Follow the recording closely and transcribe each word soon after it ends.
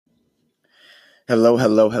Hello,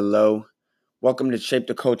 hello, hello. Welcome to Shape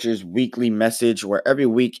the Culture's weekly message, where every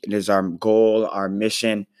week it is our goal, our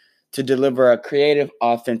mission to deliver a creative,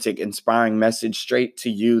 authentic, inspiring message straight to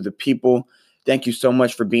you, the people. Thank you so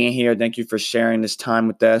much for being here. Thank you for sharing this time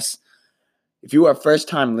with us. If you are a first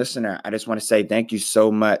time listener, I just want to say thank you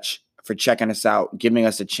so much for checking us out, giving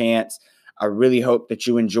us a chance. I really hope that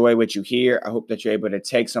you enjoy what you hear. I hope that you're able to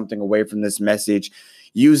take something away from this message,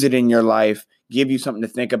 use it in your life, give you something to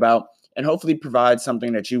think about, and hopefully provide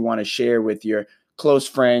something that you want to share with your close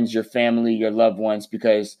friends, your family, your loved ones,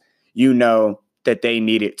 because you know that they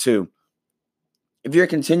need it too. If you're a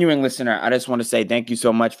continuing listener, I just want to say thank you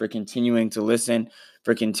so much for continuing to listen,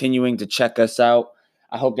 for continuing to check us out.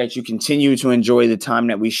 I hope that you continue to enjoy the time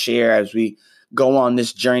that we share as we go on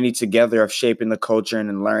this journey together of shaping the culture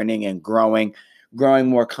and learning and growing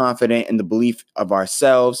more confident in the belief of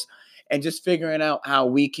ourselves, and just figuring out how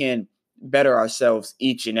we can better ourselves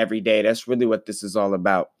each and every day. That's really what this is all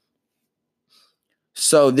about.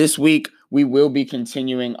 So this week, we will be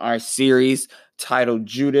continuing our series titled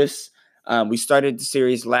Judas. We started the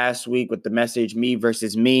series last week with the message Me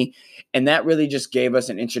versus Me, and that really just gave us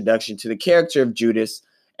an introduction to the character of Judas.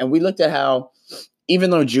 And we looked at how,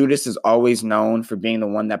 even though Judas is always known for being the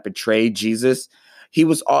one that betrayed Jesus, he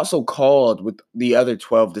was also called with the other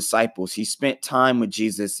 12 disciples. He spent time with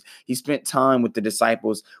Jesus. He spent time with the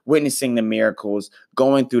disciples, witnessing the miracles,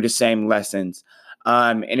 going through the same lessons.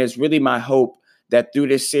 And it's really my hope that through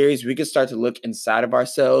this series, we can start to look inside of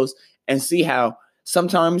ourselves and see how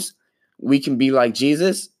sometimes we can be like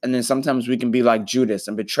Jesus, and then sometimes we can be like Judas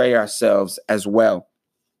and betray ourselves as well.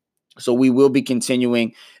 So we will be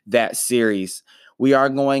continuing that series. We are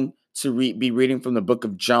going to be reading from the book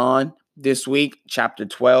of John this week, chapter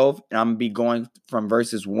 12, and I'm going to be going from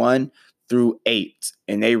verses 1 through 8,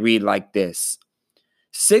 and they read like this.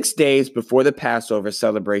 6 days before the Passover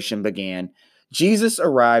celebration began, Jesus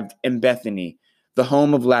arrived in Bethany, the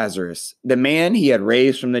home of Lazarus, the man he had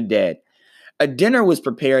raised from the dead. A dinner was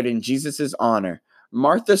prepared in Jesus' honor.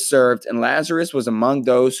 Martha served, and Lazarus was among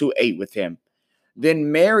those who ate with him.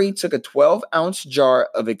 Then Mary took a 12-ounce jar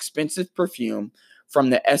of expensive perfume from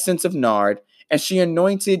the essence of nard, and she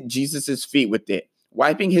anointed Jesus' feet with it,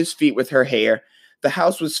 wiping his feet with her hair. The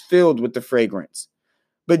house was filled with the fragrance.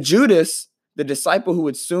 But Judas, the disciple who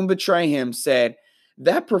would soon betray him, said,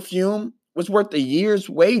 "That perfume was worth a year's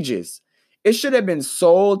wages. It should have been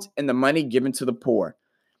sold and the money given to the poor."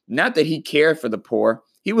 Not that he cared for the poor.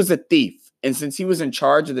 He was a thief, and since he was in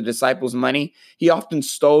charge of the disciples' money, he often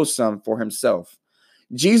stole some for himself.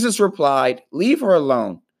 Jesus replied, "Leave her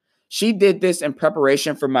alone. She did this in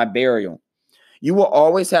preparation for my burial. You will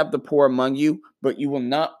always have the poor among you, but you will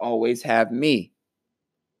not always have me."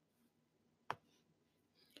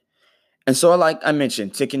 And so, like I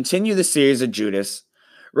mentioned, to continue the series of Judas,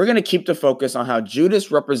 we're going to keep the focus on how Judas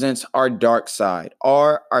represents our dark side,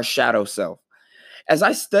 our shadow self. As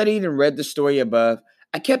I studied and read the story above,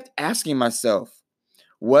 I kept asking myself,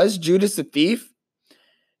 was Judas a thief?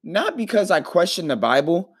 Not because I question the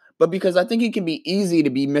Bible, but because I think it can be easy to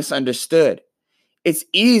be misunderstood. It's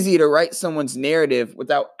easy to write someone's narrative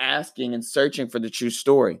without asking and searching for the true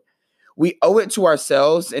story. We owe it to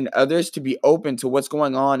ourselves and others to be open to what's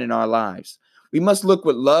going on in our lives. We must look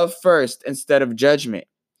with love first instead of judgment.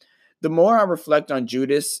 The more I reflect on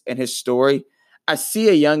Judas and his story, I see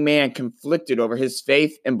a young man conflicted over his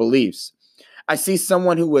faith and beliefs. I see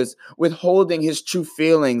someone who was withholding his true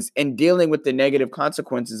feelings and dealing with the negative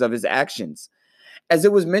consequences of his actions. As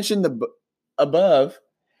it was mentioned above,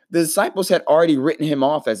 the disciples had already written him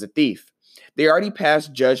off as a thief. They already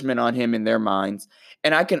passed judgment on him in their minds,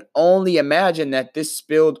 and I can only imagine that this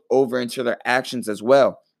spilled over into their actions as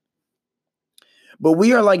well. But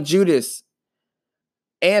we are like Judas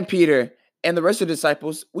and Peter and the rest of the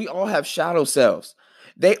disciples. We all have shadow selves.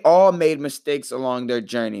 They all made mistakes along their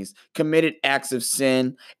journeys, committed acts of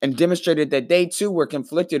sin, and demonstrated that they too were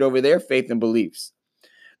conflicted over their faith and beliefs.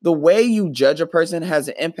 The way you judge a person has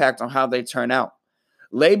an impact on how they turn out.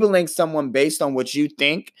 Labeling someone based on what you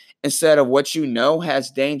think instead of what you know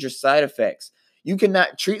has dangerous side effects. You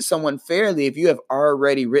cannot treat someone fairly if you have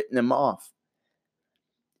already written them off.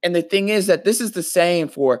 And the thing is that this is the same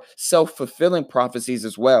for self-fulfilling prophecies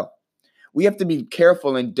as well. We have to be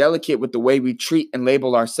careful and delicate with the way we treat and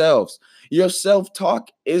label ourselves. Your self-talk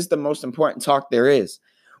is the most important talk there is.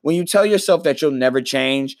 When you tell yourself that you'll never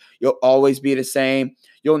change, you'll always be the same,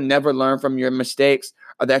 you'll never learn from your mistakes,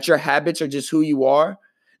 or that your habits are just who you are,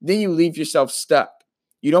 then you leave yourself stuck.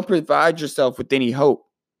 You don't provide yourself with any hope.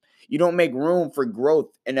 You don't make room for growth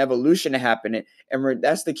and evolution to happen. And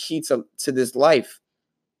that's the key to this life.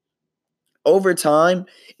 Over time,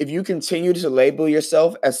 if you continue to label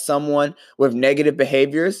yourself as someone with negative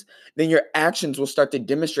behaviors, then your actions will start to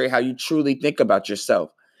demonstrate how you truly think about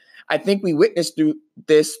yourself. I think we witnessed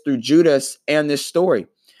through Judas and this story.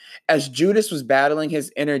 As Judas was battling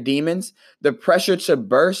his inner demons, the pressure to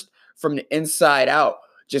burst from the inside out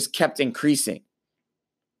just kept increasing.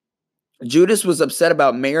 Judas was upset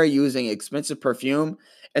about Mary using expensive perfume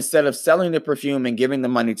instead of selling the perfume and giving the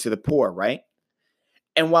money to the poor, right?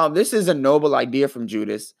 And while this is a noble idea from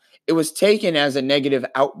Judas, it was taken as a negative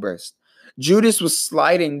outburst. Judas was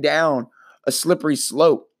sliding down a slippery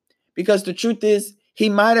slope because the truth is, he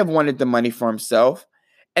might have wanted the money for himself,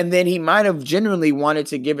 and then he might have genuinely wanted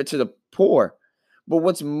to give it to the poor. But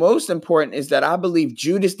what's most important is that I believe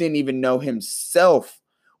Judas didn't even know himself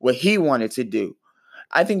what he wanted to do.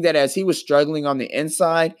 I think that as he was struggling on the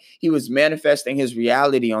inside, he was manifesting his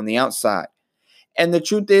reality on the outside. And the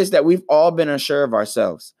truth is that we've all been unsure of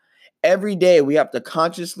ourselves. Every day we have to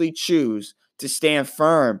consciously choose to stand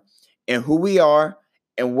firm in who we are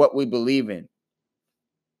and what we believe in.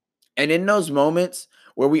 And in those moments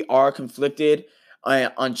where we are conflicted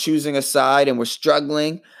on choosing a side and we're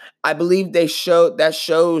struggling, I believe that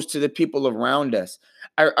shows to the people around us.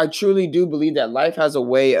 I truly do believe that life has a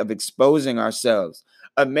way of exposing ourselves,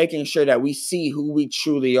 of making sure that we see who we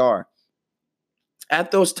truly are.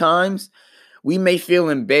 At those times, we may feel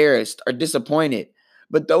embarrassed or disappointed,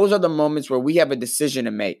 but those are the moments where we have a decision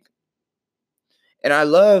to make. And I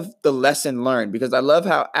love the lesson learned because I love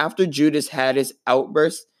how after Judas had his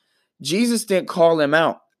outburst, Jesus didn't call him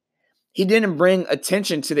out. He didn't bring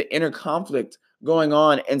attention to the inner conflict going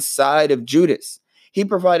on inside of Judas. He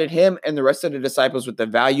provided him and the rest of the disciples with a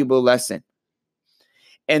valuable lesson.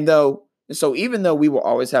 So even though we will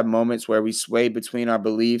always have moments where we sway between our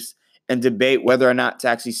beliefs and debate whether or not to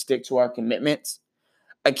actually stick to our commitments,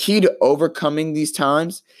 a key to overcoming these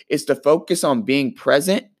times is to focus on being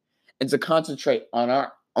present and to concentrate on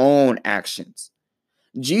our own actions.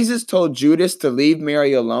 Jesus told Judas to leave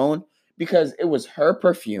Mary alone because it was her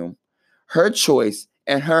perfume, her choice,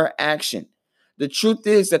 and her action. The truth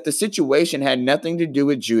is that the situation had nothing to do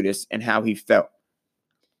with Judas and how he felt.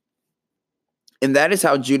 And that is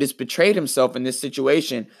how Judas betrayed himself in this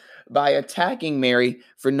situation by attacking Mary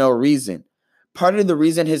for no reason. Part of the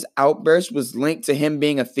reason his outburst was linked to him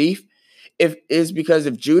being a thief is because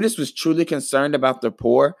if Judas was truly concerned about the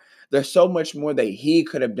poor, there's so much more that he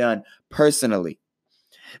could have done personally.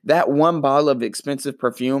 That one bottle of expensive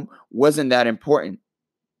perfume wasn't that important.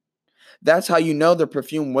 That's how you know the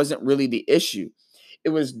perfume wasn't really the issue. It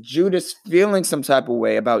was Judas feeling some type of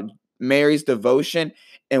way about Mary's devotion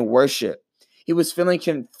and worship. He was feeling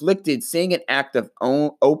conflicted, seeing an act of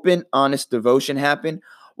open, honest devotion happen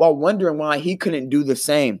while wondering why he couldn't do the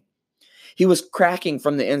same. He was cracking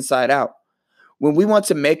from the inside out. When we want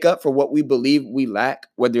to make up for what we believe we lack,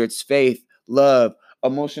 whether it's faith, love,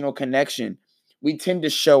 emotional connection, we tend to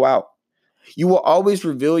show out. You will always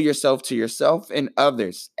reveal yourself to yourself and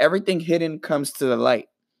others. Everything hidden comes to the light.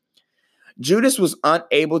 Judas was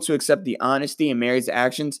unable to accept the honesty in Mary's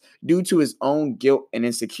actions due to his own guilt and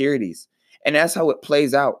insecurities. And that's how it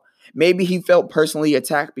plays out. Maybe he felt personally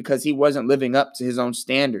attacked because he wasn't living up to his own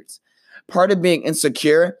standards. Part of being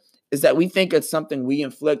insecure is that we think it's something we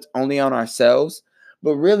inflict only on ourselves,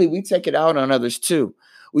 but really we take it out on others too.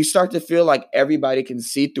 We start to feel like everybody can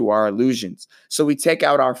see through our illusions, so we take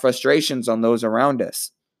out our frustrations on those around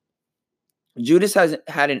us. Judas has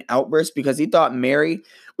had an outburst because he thought Mary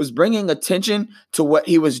was bringing attention to what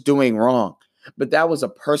he was doing wrong, but that was a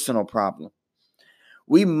personal problem.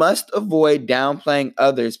 We must avoid downplaying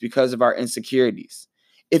others because of our insecurities.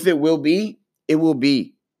 If it will be, it will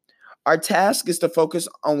be. Our task is to focus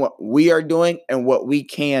on what we are doing and what we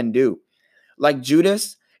can do. Like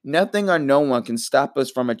Judas, nothing or no one can stop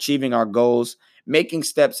us from achieving our goals, making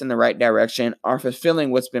steps in the right direction, or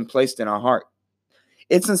fulfilling what's been placed in our heart.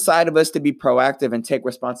 It's inside of us to be proactive and take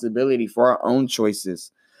responsibility for our own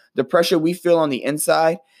choices. The pressure we feel on the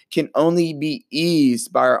inside can only be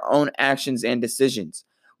eased by our own actions and decisions.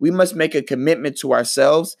 We must make a commitment to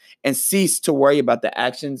ourselves and cease to worry about the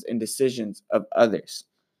actions and decisions of others.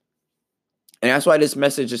 And that's why this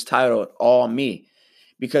message is titled All Me,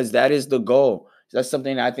 because that is the goal. That's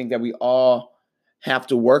something that I think that we all have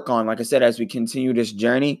to work on. Like I said, as we continue this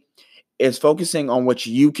journey, is focusing on what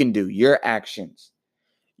you can do, your actions,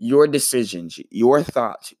 your decisions, your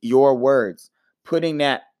thoughts, your words, putting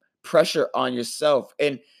that pressure on yourself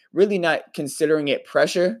and really not considering it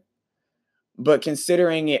pressure, but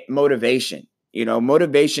considering it motivation,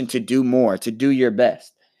 motivation to do more, to do your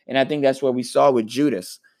best. And I think that's what we saw with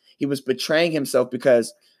Judas. He was betraying himself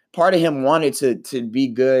because part of him wanted to be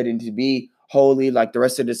good and to be holy like the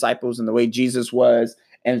rest of the disciples and the way Jesus was,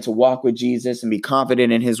 and to walk with Jesus and be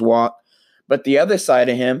confident in his walk. But the other side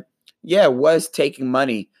of him, yeah, was taking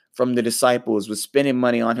money from the disciples, was spending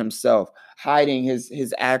money on himself, hiding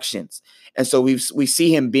his actions. And so we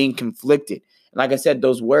see him being conflicted. Like I said,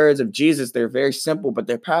 those words of Jesus, they're very simple, but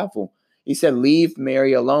they're powerful. He said, leave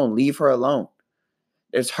Mary alone, leave her alone.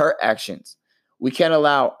 There's her actions. We can't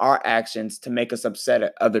allow our actions to make us upset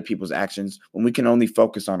at other people's actions when we can only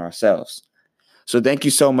focus on ourselves. So thank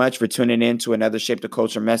you so much for tuning in to another Shape the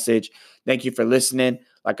Culture message. Thank you for listening.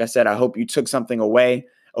 Like I said, I hope you took something away.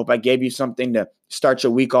 I hope I gave you something to start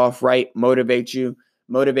your week off right, motivate you,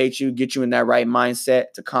 get you in that right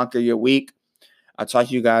mindset to conquer your week. I'll talk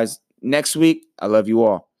to you guys next week. I love you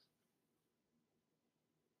all.